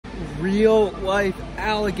real life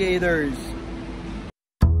alligators.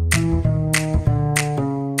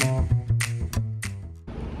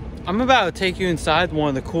 I'm about to take you inside one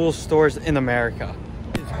of the coolest stores in America.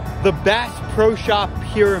 The Bass Pro Shop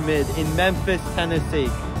Pyramid in Memphis, Tennessee.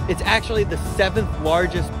 It's actually the 7th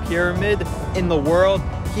largest pyramid in the world.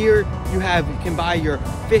 Here you can buy your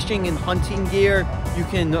fishing and hunting gear. You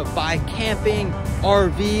can buy camping,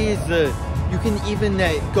 RVs. You can even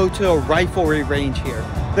go to a riflery range here.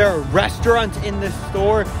 There are restaurants in this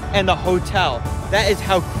store and a hotel. That is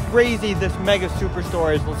how crazy this mega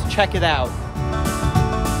superstore is. Let's check it out.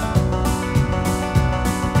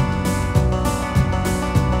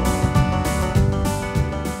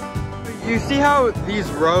 You see how these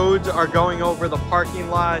roads are going over the parking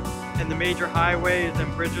lot and the major highways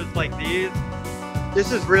and bridges like these?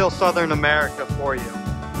 This is real Southern America for you.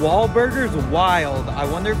 Wahlburgers Wild. I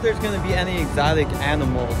wonder if there's going to be any exotic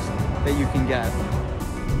animals that you can get.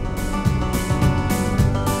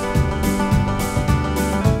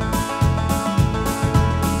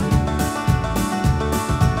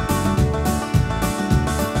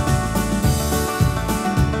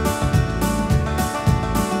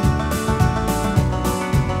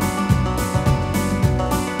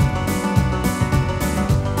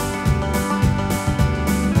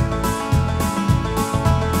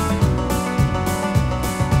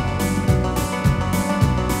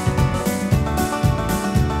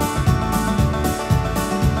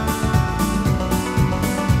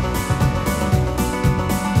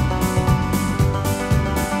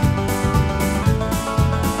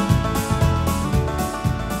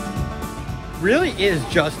 Really is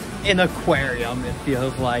just an aquarium, it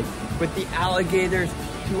feels like, with the alligators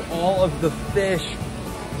to all of the fish.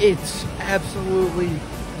 It's absolutely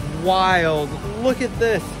wild. Look at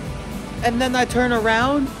this. And then I turn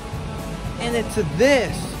around and it's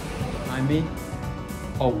this. I mean,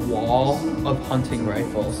 a wall of hunting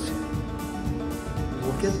rifles.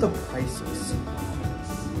 Look at the prices.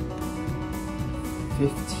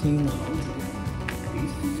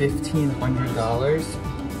 $1,500.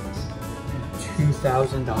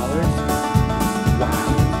 $2,000.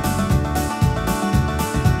 Wow.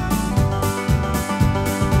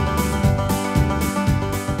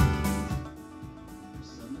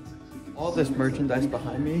 All this merchandise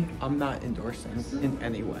behind me, I'm not endorsing in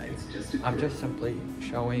any way. I'm just simply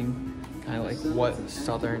showing kind of like what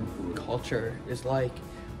Southern culture is like.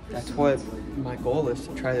 That's what my goal is,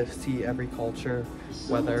 to try to see every culture,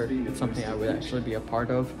 whether it's something I would actually be a part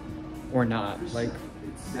of or not. Like,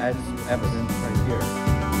 as evidence right here.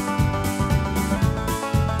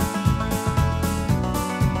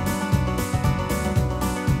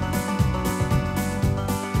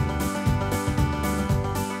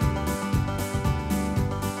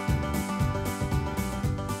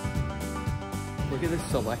 Look at this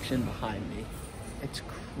selection behind me. It's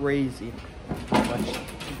crazy how much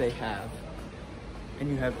they have. And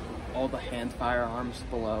you have all the hand firearms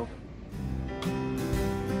below.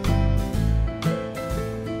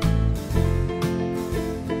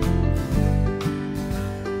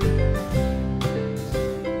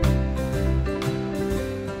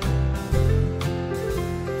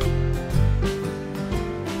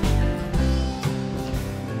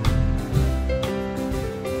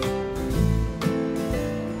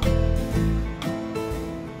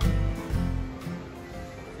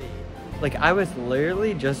 Like, I was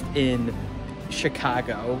literally just in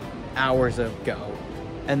Chicago hours ago.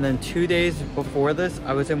 And then 2 days before this,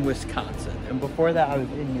 I was in Wisconsin. And before that, I was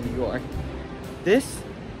in New York. This,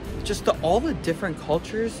 just all the different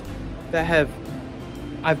cultures that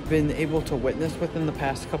I've been able to witness within the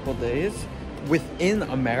past couple days within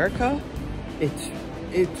America, it's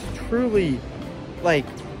truly, like,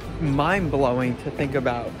 mind-blowing to think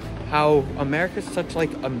about how America's such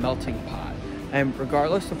like a melting pot. And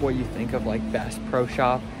regardless of what you think of like Bass Pro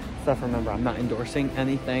Shop stuff, remember, I'm not endorsing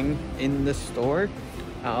anything in the store,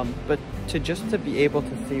 but to be able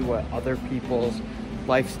to see what other people's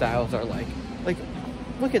lifestyles are like,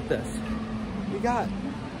 look at this. We got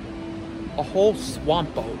a whole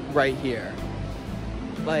swamp boat right here.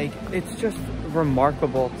 Like, it's just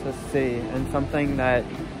remarkable to see, and something that,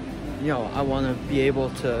 you know, I want to be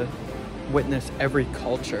able to witness every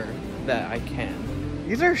culture that I can.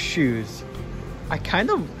 These are shoes.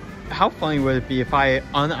 How funny would it be if I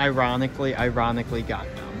ironically got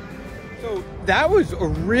them? So that was a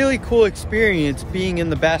really cool experience being in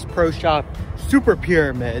the Bass Pro Shop Super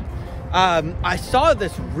Pyramid. I saw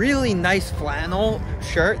this really nice flannel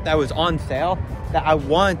shirt that was on sale that I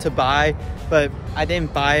wanted to buy, but I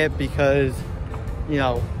didn't buy it because, you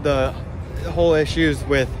know, the whole issues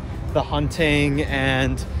with the hunting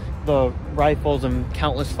and the rifles and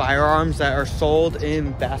countless firearms that are sold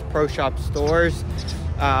in Bass Pro Shop stores.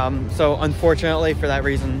 So unfortunately, for that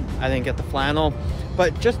reason, I didn't get the flannel.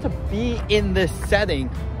 But just to be in this setting,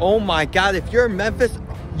 oh my God, if you're in Memphis,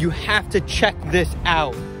 you have to check this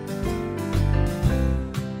out.